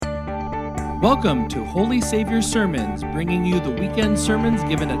Welcome to Holy Savior Sermons, bringing you the weekend sermons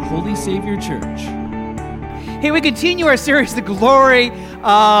given at Holy Savior Church. Hey, we continue our series, The Glory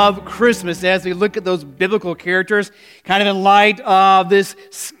of Christmas, as we look at those biblical characters, kind of in light of this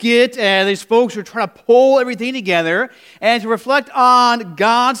skit and these folks who are trying to pull everything together and to reflect on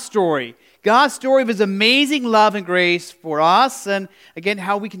God's story of His amazing love and grace for us, and again,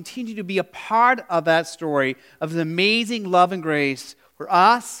 how we continue to be a part of that story of His amazing love and grace for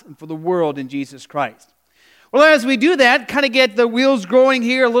us and for the world in Jesus Christ. Well, as we do that, kind of get the wheels growing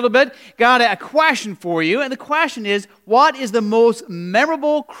here a little bit, got a question for you, and the question is, what is the most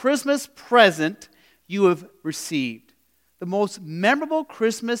memorable Christmas present you have received? The most memorable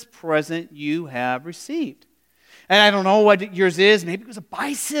Christmas present you have received. And I don't know what yours is. Maybe it was a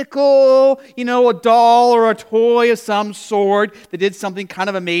bicycle, a doll or a toy of some sort that did something kind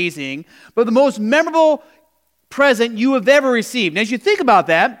of amazing. But the most memorable present you have ever received. And as you think about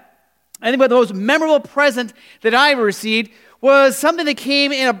that, I think about the most memorable present that I ever received was something that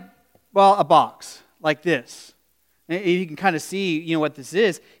came in a box like this. And you can kind of see, what this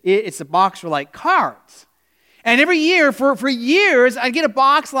is. It's a box for like cards. And every year, for years, I'd get a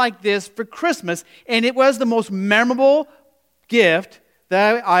box like this for Christmas, and it was the most memorable gift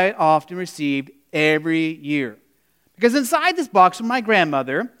that I often received every year. Because inside this box from my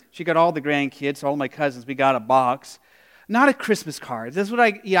grandmother, she got all the grandkids, all my cousins, we got a box. Not a Christmas card. That's what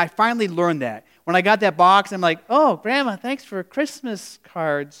I finally learned that. When I got that box, I'm like, oh, Grandma, thanks for Christmas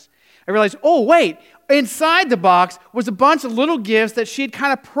cards. I realized, oh, wait, inside the box was a bunch of little gifts that she had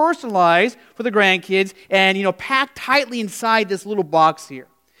kind of personalized for the grandkids and, packed tightly inside this little box here.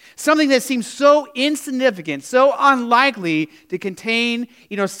 Something that seems so insignificant, so unlikely to contain,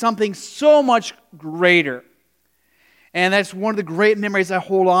 something so much greater. And that's one of the great memories I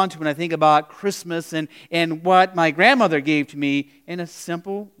hold on to when I think about Christmas and what my grandmother gave to me in a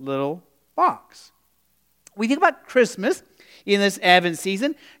simple little box. We think about Christmas in this Advent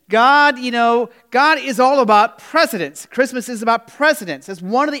season. God is all about precedence. Christmas is about precedence. That's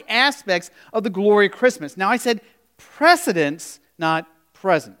one of the aspects of the glory of Christmas. Now, I said precedence, not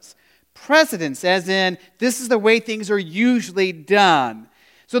presence. Precedence, as in, this is the way things are usually done.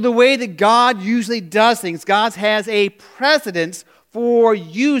 So the way that God usually does things, God has a precedence for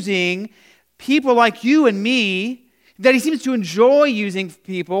using people like you and me, that He seems to enjoy using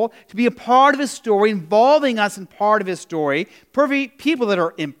people to be a part of His story, involving us in part of His story. People that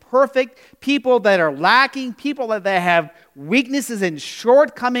are imperfect, people that are lacking, people that have weaknesses and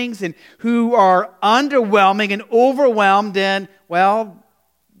shortcomings and who are underwhelming and overwhelmed and,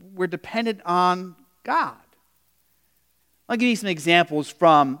 we're dependent on God. I'll give you some examples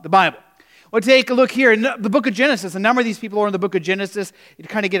from the Bible. We'll take a look here in the book of Genesis. A number of these people are in the book of Genesis. To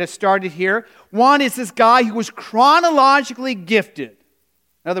kind of get us started here. One is this guy who was chronologically gifted.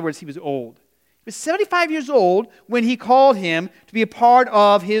 In other words, he was old. He was 75 years old when He called him to be a part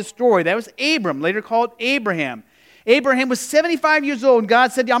of His story. That was Abram, later called Abraham. Abraham was 75 years old, and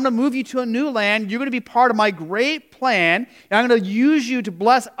God said, I'm going to move you to a new land. You're going to be part of my great plan, and I'm going to use you to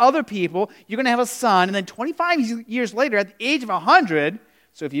bless other people. You're going to have a son. And then 25 years later, at the age of 100,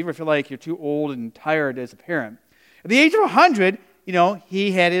 so if you ever feel like you're too old and tired as a parent, at the age of 100,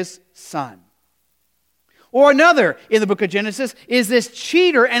 he had his son. Or another in the book of Genesis is this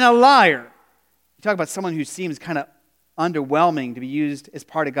cheater and a liar. You talk about someone who seems kind of underwhelming to be used as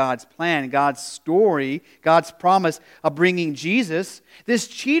part of God's plan, God's story, God's promise of bringing Jesus. This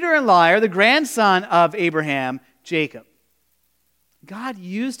cheater and liar, the grandson of Abraham, Jacob. God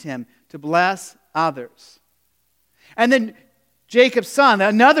used him to bless others. And then Jacob's son,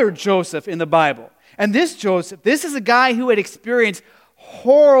 another Joseph in the Bible. And this Joseph, this is a guy who had experienced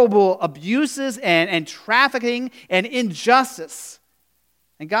horrible abuses and trafficking and injustice.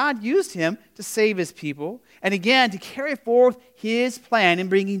 And God used him to save His people, and again, to carry forth His plan in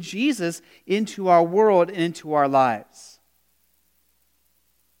bringing Jesus into our world and into our lives.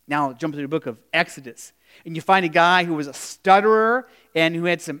 Now, jump to the book of Exodus, and you find a guy who was a stutterer and who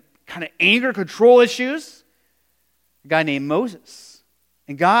had some kind of anger control issues, a guy named Moses.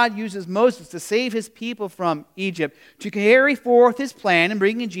 And God uses Moses to save His people from Egypt, to carry forth His plan in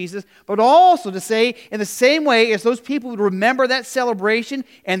bringing Jesus, but also to say, in the same way as those people would remember that celebration,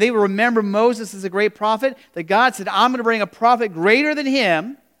 and they would remember Moses as a great prophet, that God said, I'm going to bring a prophet greater than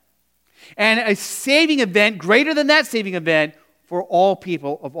him, and a saving event greater than that saving event for all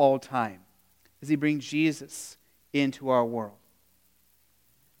people of all time, as He brings Jesus into our world.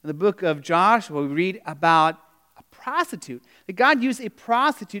 In the book of Joshua, we read about prostitute. That God used a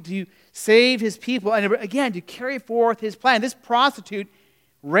prostitute to save His people and again to carry forth His plan. This prostitute,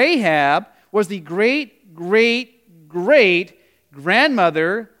 Rahab, was the great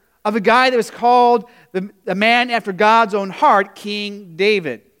grandmother of a guy that was called the man after God's own heart, King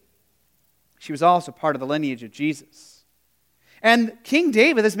David. She was also part of the lineage of Jesus. And King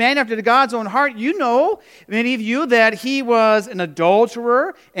David, this man after God's own heart, you know, many of you, that he was an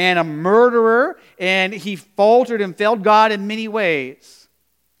adulterer and a murderer, and he faltered and failed God in many ways.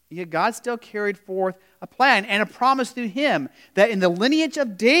 Yet God still carried forth a plan and a promise through him that in the lineage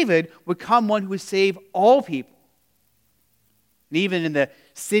of David would come one who would save all people. And even in the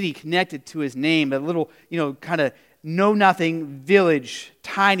city connected to his name, a little, kind of know-nothing village,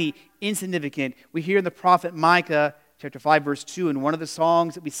 tiny, insignificant, we hear in the prophet Micah, chapter 5, verse 2, and one of the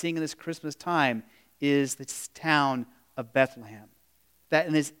songs that we sing in this Christmas time is this town of Bethlehem. That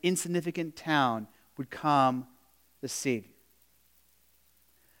in this insignificant town would come the Savior.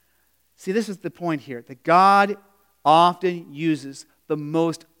 See, this is the point here, that God often uses the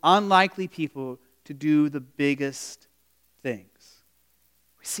most unlikely people to do the biggest things.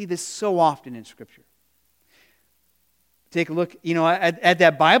 We see this so often in Scripture. Take a look, at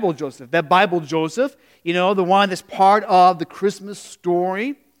that Bible Joseph. That Bible Joseph, the one that's part of the Christmas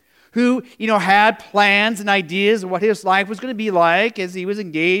story, who, had plans and ideas of what his life was going to be like as he was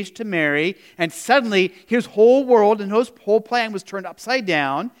engaged to Mary, and suddenly his whole world and his whole plan was turned upside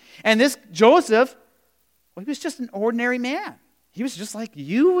down. And this Joseph, he was just an ordinary man. He was just like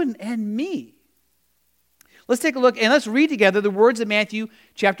you and me. Let's take a look and let's read together the words of Matthew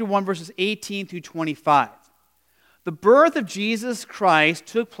chapter 1, verses 18 through 25. The birth of Jesus Christ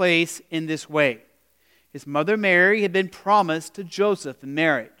took place in this way. His mother Mary had been promised to Joseph in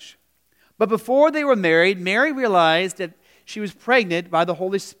marriage. But before they were married, Mary realized that she was pregnant by the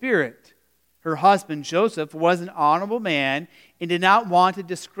Holy Spirit. Her husband, Joseph, was an honorable man and did not want to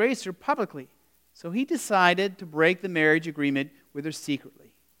disgrace her publicly. So he decided to break the marriage agreement with her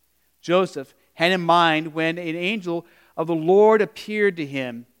secretly. Joseph had in mind when an angel of the Lord appeared to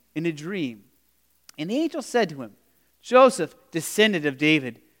him in a dream. And the angel said to him, "Joseph, descendant of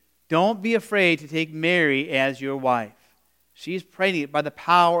David, don't be afraid to take Mary as your wife. She is pregnant by the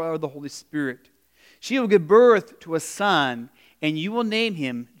power of the Holy Spirit. She will give birth to a son, and you will name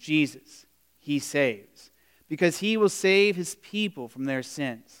him Jesus. He saves, because he will save his people from their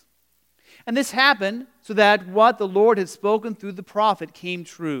sins." And this happened so that what the Lord had spoken through the prophet came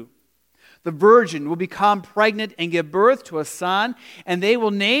true. The virgin will become pregnant and give birth to a son, and they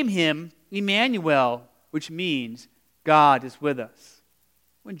will name him Emmanuel, which means God is with us.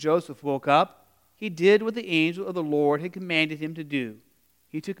 When Joseph woke up, he did what the angel of the Lord had commanded him to do.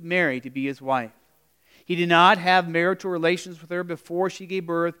 He took Mary to be his wife. He did not have marital relations with her before she gave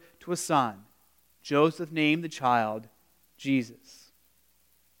birth to a son. Joseph named the child Jesus.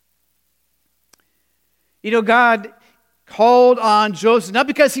 God called on Joseph not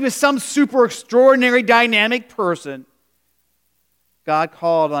because he was some super extraordinary dynamic person. God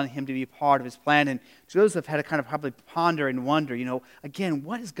called on him to be part of his plan, and Joseph had to kind of probably ponder and wonder, again,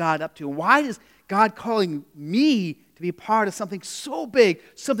 what is God up to? Why is God calling me to be part of something so big,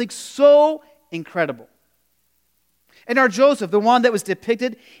 something so incredible? And our Joseph, the one that was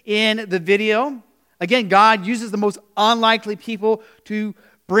depicted in the video, again, God uses the most unlikely people to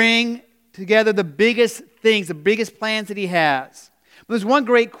bring together the biggest things, the biggest plans that he has. But there's one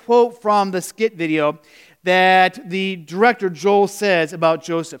great quote from the skit video that the director Joel says about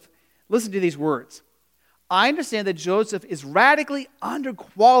Joseph. Listen to these words. "I understand that Joseph is radically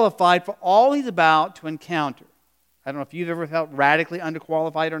underqualified for all he's about to encounter." I don't know if you've ever felt radically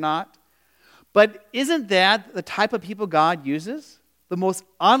underqualified or not. But isn't that the type of people God uses? The most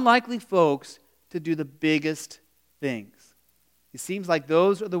unlikely folks to do the biggest things. It seems like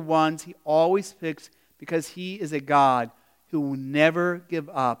those are the ones he always picks because he is a God who will never give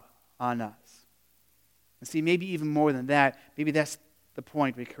up on us. And see, maybe even more than that, maybe that's the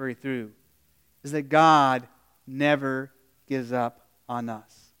point we carry through, is that God never gives up on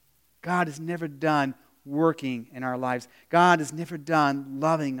us. God is never done working in our lives. God is never done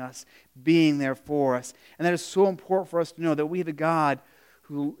loving us, being there for us. And that is so important for us to know that we have a God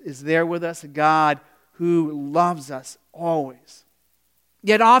who is there with us, a God who loves us always.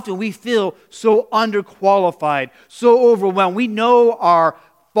 Yet often we feel so underqualified, so overwhelmed. We know our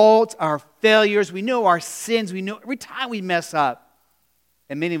faults, our failures, we know our sins, we know every time we mess up.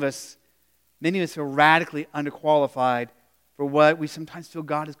 And many of us feel radically underqualified for what we sometimes feel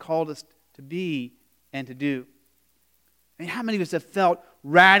God has called us to be and to do. I mean, how many of us have felt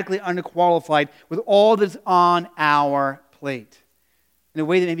radically underqualified with all that's on our plate in a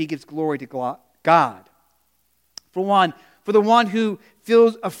way that maybe gives glory to God? For the one who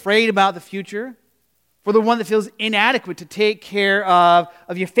feels afraid about the future, for the one that feels inadequate to take care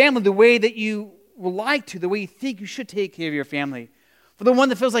of your family the way that you would like to, the way you think you should take care of your family, For the one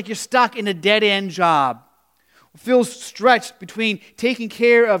that feels like you're stuck in a dead-end job, who feels stretched between taking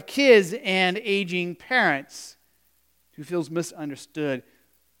care of kids and aging parents, who feels misunderstood,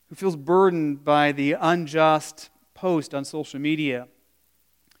 who feels burdened by the unjust post on social media,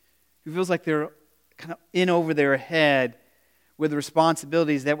 who feels like they're kind of in over their head with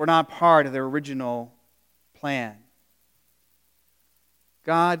responsibilities that were not part of their original plan.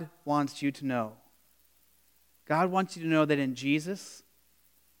 God wants you to know. God wants you to know that in Jesus,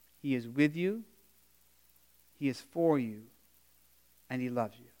 He is with you, He is for you, and He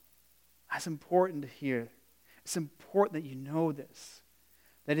loves you. That's important to hear. It's important that you know this,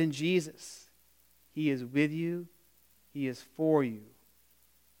 that in Jesus, He is with you, He is for you,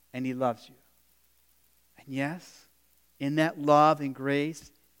 and He loves you. And yes, in that love and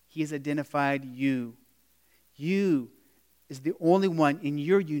grace, He has identified you. You is the only one in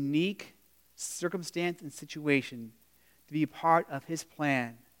your unique circumstance and situation to be a part of His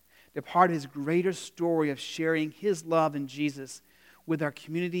plan, to be a part of His greater story of sharing His love in Jesus with our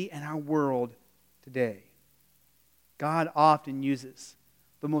community and our world today. God often uses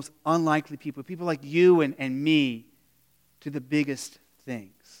the most unlikely people, people like you and me, to the biggest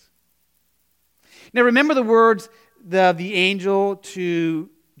things. Now remember the words of the angel to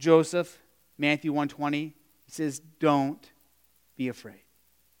Joseph, Matthew 1:20. He says, "Don't be afraid."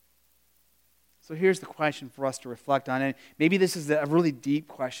 So here's the question for us to reflect on. And maybe this is a really deep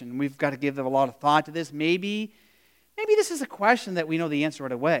question. We've got to give a lot of thought to this. Maybe this is a question that we know the answer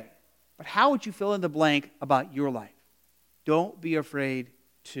right away. But how would you fill in the blank about your life? Don't be afraid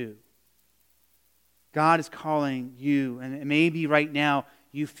too. God is calling you, and maybe right now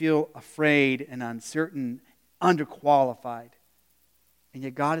you feel afraid and uncertain, underqualified. And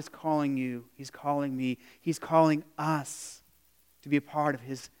yet God is calling you, He's calling me, He's calling us to be a part of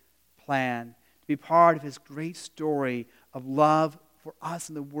His plan, to be part of His great story of love for us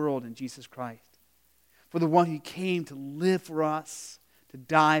and the world in Jesus Christ. For the one who came to live for us, to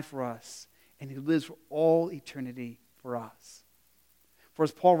die for us, and who lives for all eternity for us. For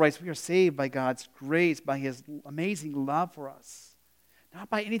as Paul writes, we are saved by God's grace, by His amazing love for us, not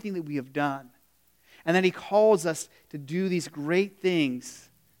by anything that we have done. And then He calls us to do these great things,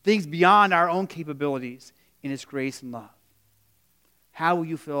 things beyond our own capabilities in His grace and love. How will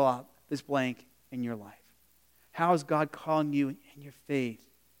you fill out this blank in your life? How is God calling you in your faith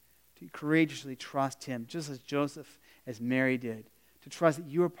to courageously trust Him, just as Joseph, as Mary did, to trust that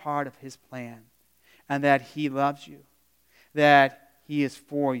you are part of His plan and that He loves you, that He is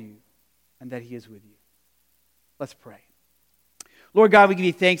for you, and that He is with you? Let's pray. Lord God, we give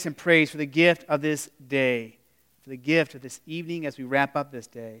You thanks and praise for the gift of this day, for the gift of this evening as we wrap up this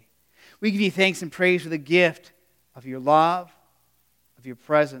day. We give You thanks and praise for the gift of Your love, of Your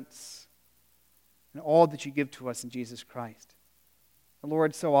presence, and all that You give to us in Jesus Christ. And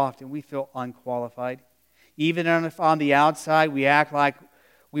Lord, so often we feel unqualified. Even if on the outside we act like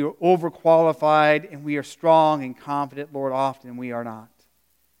we are overqualified and we are strong and confident, Lord, often we are not.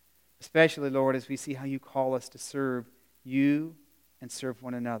 Especially, Lord, as we see how You call us to serve You and serve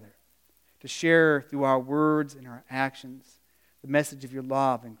one another, to share through our words and our actions the message of Your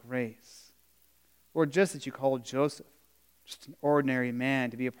love and grace. Lord, just as You called Joseph, just an ordinary man,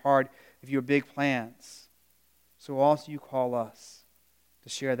 to be a part of Your big plans, so also You call us to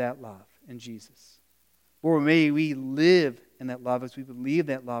share that love in Jesus. Lord, may we live in that love as we believe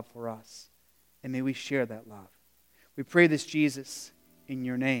that love for us, and may we share that love. We pray this, Jesus, in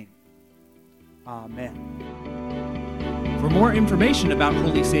Your name. Amen. For more information about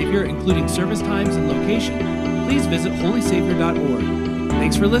Holy Savior, including service times and location, please visit holysavior.org.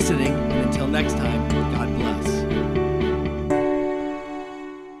 Thanks for listening, and until next time, God bless.